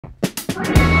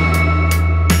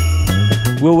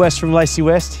Will West from Lacey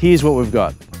West, here's what we've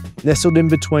got. Nestled in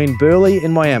between Burleigh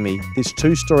and Miami, this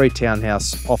two-storey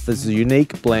townhouse offers a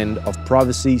unique blend of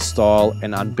privacy, style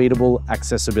and unbeatable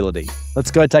accessibility. Let's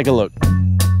go take a look.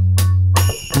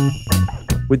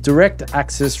 With direct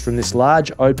access from this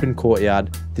large open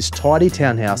courtyard, this tidy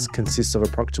townhouse consists of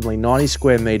approximately 90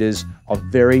 square metres of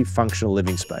very functional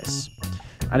living space.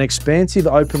 An expansive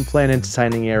open plan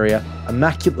entertaining area,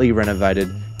 immaculately renovated,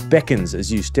 beckons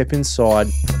as you step inside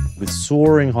with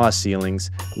soaring high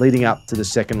ceilings leading up to the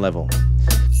second level.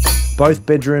 Both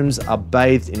bedrooms are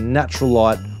bathed in natural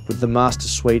light with the master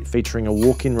suite featuring a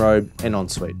walk-in robe and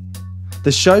ensuite. The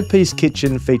showpiece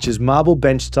kitchen features marble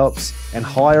benchtops and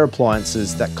higher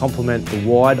appliances that complement the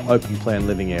wide open plan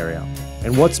living area.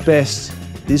 And what's best,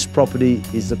 this property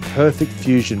is the perfect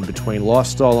fusion between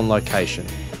lifestyle and location,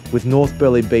 with North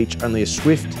Burleigh Beach only a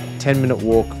swift 10-minute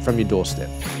walk from your doorstep.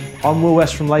 I'm Will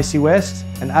West from Lacey West,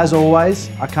 and as always,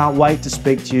 I can't wait to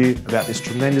speak to you about this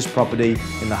tremendous property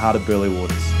in the heart of Burleigh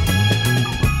waters.